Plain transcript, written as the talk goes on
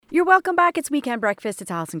You're welcome back. It's Weekend Breakfast.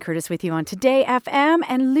 It's Alison Curtis with you on Today FM.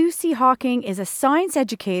 And Lucy Hawking is a science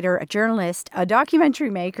educator, a journalist, a documentary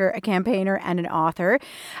maker, a campaigner, and an author.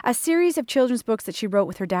 A series of children's books that she wrote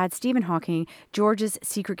with her dad, Stephen Hawking, George's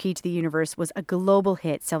Secret Key to the Universe, was a global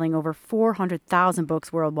hit, selling over 400,000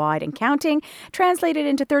 books worldwide and counting, translated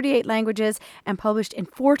into 38 languages, and published in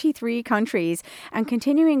 43 countries. And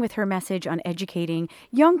continuing with her message on educating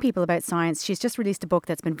young people about science, she's just released a book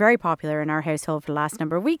that's been very popular in our household for the last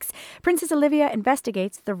number of weeks. Princess Olivia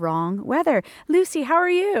Investigates the Wrong Weather. Lucy, how are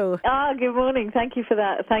you? Good morning. Thank you for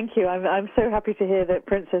that. Thank you. I'm so happy to hear that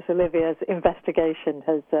Princess Olivia's investigation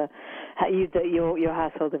has that your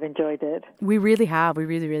household have enjoyed it. We really have. We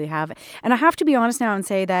really, really have. And I have to be honest now and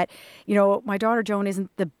say that, you know, my daughter Joan isn't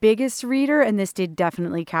the biggest reader, and this did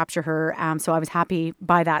definitely capture her. So I was happy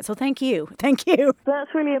by that. So thank you. Thank you. That's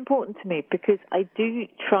really important to me because I do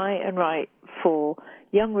try and write for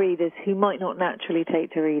young readers who might not naturally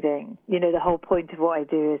take to reading. You know, the whole point of what I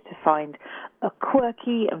do is to find a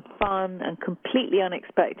quirky and fun and completely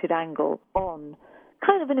unexpected angle on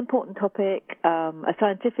kind of an important topic, a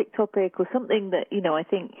scientific topic, or something that, you know, I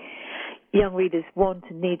think young readers want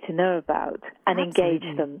and need to know about, and engage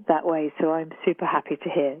them that way. So I'm super happy to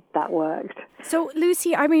hear that worked. So,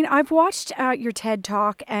 Lucy, I mean, I've watched your TED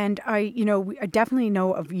Talk, and I definitely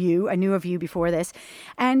know of you. I knew of you before this.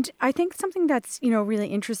 And I think something that's, really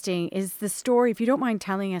interesting is the story, if you don't mind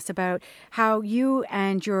telling us, about how you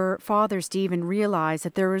and your father, Stephen, realized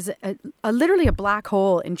that there was literally a black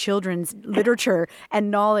hole in children's literature and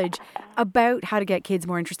knowledge about how to get kids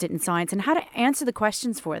more interested in science and how to answer the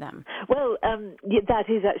questions for them. Well, that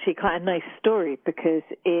is actually quite a nice story because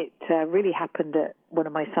it really happened at one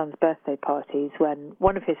of my son's birthday parties when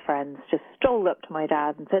one of his friends just strolled up to my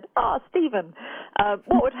dad and said, Stephen,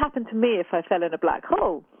 what would happen to me if I fell in a black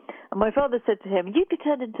hole? And my father said to him, you'd be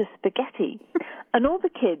turned into spaghetti. And all the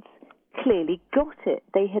kids clearly got it.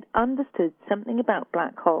 They had understood something about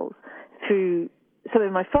black holes through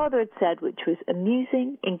something my father had said, which was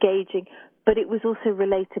amusing, engaging, but it was also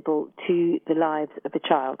relatable to the lives of a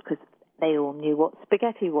child because they all knew what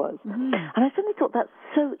spaghetti was. Mm-hmm. And I suddenly thought that's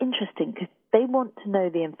so interesting because they want to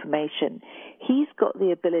know the information. He's got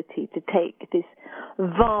the ability to take this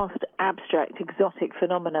vast, abstract, exotic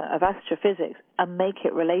phenomena of astrophysics and make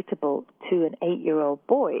it relatable to an 8-year-old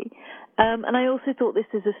boy. And I also thought this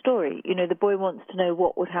is a story. You know, the boy wants to know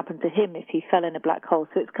what would happen to him if he fell in a black hole.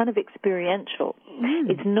 So it's kind of experiential.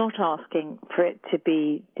 Mm. It's not asking for it to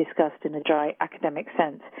be discussed in a dry academic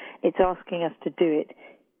sense. It's asking us to do it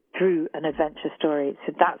through an adventure story.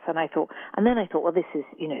 So then I thought, well, this is,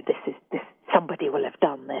 somebody will have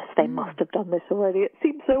done this. They must have done this already. It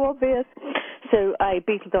seems so obvious. So I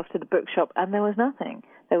beetled off to the bookshop and there was nothing.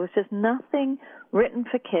 There was just nothing written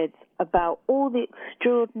for kids about all the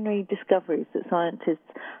extraordinary discoveries that scientists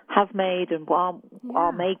have made and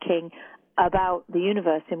are making about the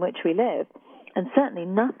universe in which we live. And certainly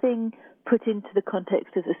nothing put into the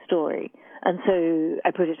context of the story. And so I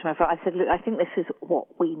put it to my father. I said, look, I think this is what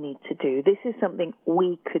we need to do. This is something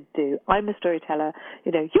we could do. I'm a storyteller.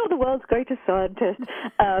 You're the world's greatest scientist.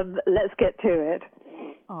 Let's get to it.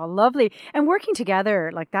 Oh, lovely. And working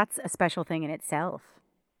together, that's a special thing in itself.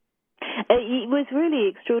 It was really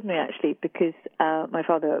extraordinary, actually, because my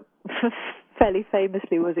father fairly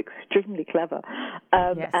famously was extremely clever.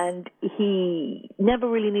 Yes. And he never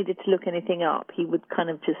really needed to look anything up. He would kind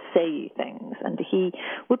of just say things, and he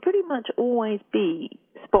would pretty much always be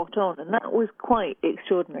spot on. And that was quite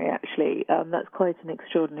extraordinary, actually. That's quite an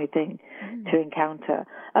extraordinary thing to encounter.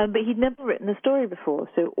 But he'd never written a story before.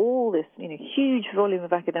 So all this, huge volume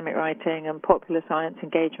of academic writing and popular science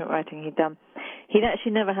engagement writing he'd done, he'd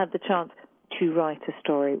actually never had the chance to write a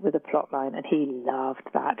story with a plot line, and he loved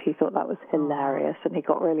that. He thought that was hilarious, and he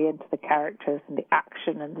got really into the characters and the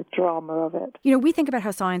action and the drama of it. We think about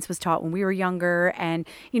how science was taught when we were younger, and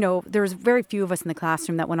there was very few of us in the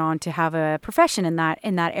classroom that went on to have a profession in that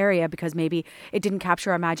area because maybe it didn't capture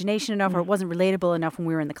our imagination enough or it wasn't relatable enough when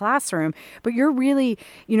we were in the classroom. But you're really,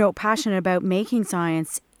 passionate about making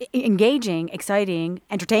science engaging, exciting,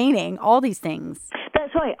 entertaining, all these things.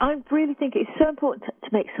 That's right. I really think it's so important to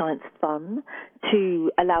make science fun,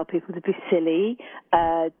 to allow people to be silly,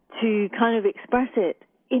 to kind of express it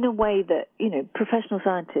in a way that, professional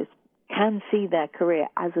scientists can see their career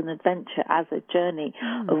as an adventure, as a journey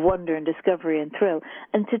of wonder and discovery and thrill,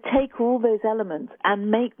 and to take all those elements and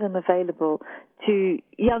make them available to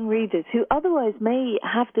young readers who otherwise may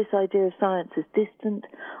have this idea of science as distant,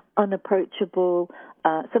 unapproachable,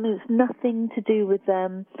 something that's nothing to do with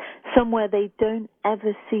them, somewhere they don't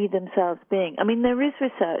ever see themselves being. I mean, there is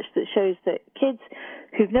research that shows that kids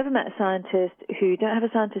who've never met a scientist, who don't have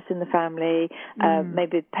a scientist in the family,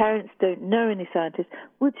 maybe parents don't know any scientists,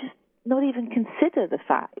 will just not even consider the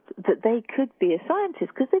fact that they could be a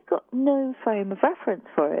scientist because they've got no frame of reference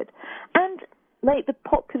for it. And like the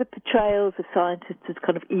popular portrayals of scientists as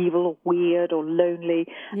kind of evil or weird or lonely,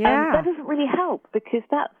 that doesn't really help because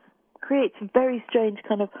that creates a very strange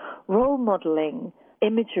kind of role modeling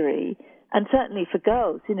imagery. And certainly for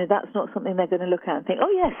girls, that's not something they're going to look at and think, oh,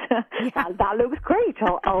 yes, that looks great.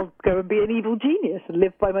 I'll go and be an evil genius and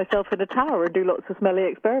live by myself in a tower and do lots of smelly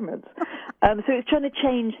experiments. So it's trying to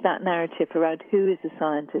change that narrative around who is a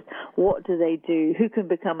scientist, what do they do, who can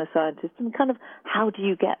become a scientist, and kind of how do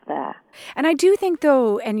you get there? And I do think,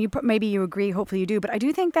 though, and maybe you agree, hopefully you do, but I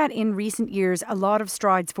do think that in recent years, a lot of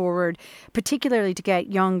strides forward, particularly to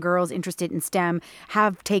get young girls interested in STEM,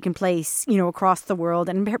 have taken place, across the world.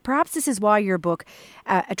 And perhaps this is why your book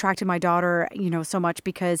attracted my daughter, so much,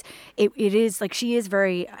 because it is like she is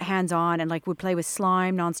very hands-on and like would play with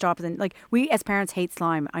slime nonstop. And like we as parents hate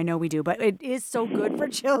slime. I know we do, but it is so good for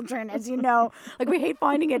children, as you know. Like we hate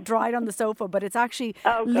finding it dried on the sofa, but it's actually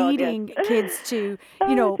leading kids to,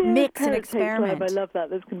 mix and experiment. I love that.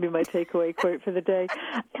 That's going to be my takeaway quote for the day.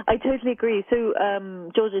 I totally agree. So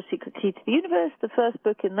George's Secret Key to the Universe, the first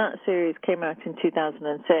book in that series, came out in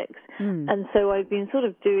 2006. And so I've been sort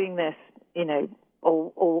of doing this,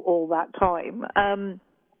 all that time.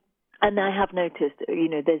 And I have noticed,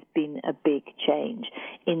 there's been a big change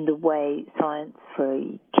in the way science for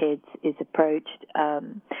kids is approached,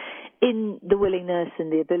 in the willingness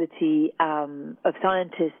and the ability of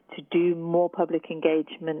scientists to do more public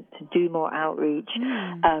engagement, to do more outreach,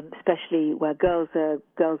 especially where girls are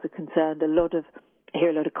concerned. I hear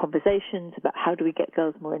a lot of conversations about how do we get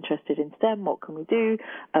girls more interested in STEM, what can we do,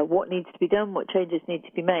 what needs to be done, what changes need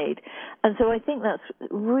to be made. And so I think that's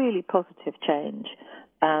really positive change.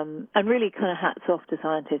 And really kind of hats off to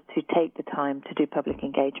scientists who take the time to do public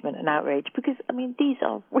engagement and outreach because, these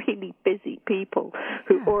are really busy people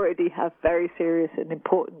who already have very serious and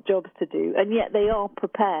important jobs to do, and yet they are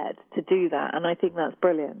prepared to do that, and I think that's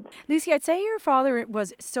brilliant. Lucy, I'd say your father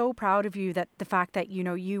was so proud of you, that the fact that,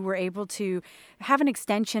 you were able to have an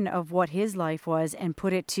extension of what his life was and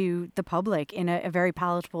put it to the public in a very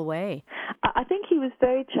palatable way. I think he was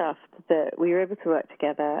very chuffed that we were able to work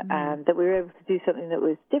together and that we were able to do something that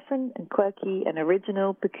was different and quirky and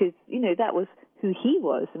original because, that was who he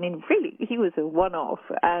was. Really, he was a one-off.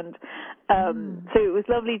 And so it was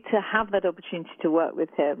lovely to have that opportunity to work with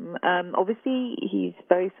him. Obviously, he's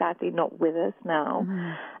very sadly not with us now.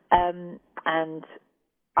 And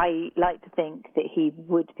I like to think that he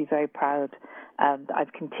would be very proud that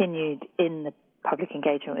I've continued in the public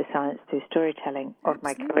engagement with science through storytelling of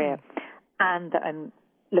my career, and that I'm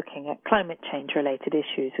looking at climate change-related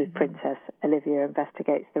issues with Princess Olivia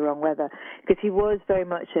Investigates the Wrong Weather, because he was very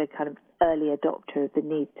much a kind of early adopter of the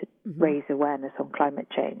need to raise awareness on climate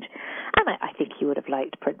change. And I think he would have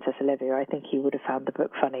liked Princess Olivia. I think he would have found the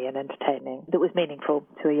book funny and entertaining, that was meaningful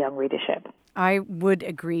to a young readership. I would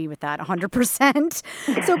agree with that 100%.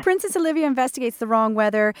 So Princess Olivia Investigates the Wrong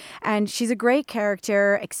Weather, and she's a great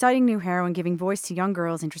character, exciting new heroine giving voice to young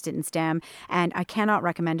girls interested in STEM, and I cannot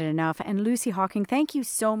recommend it enough. And Lucy Hocking, thank you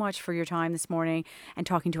so much for your time this morning and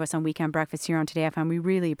talking to us on Weekend Breakfast here on Today FM. We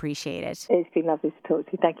really appreciate it. It's been lovely to talk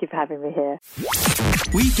to you. Thank you for having me here.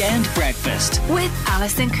 Weekend Breakfast with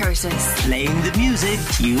Alison Curtis. Playing the music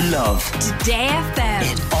you love. Today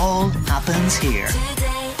FM. It all happens here.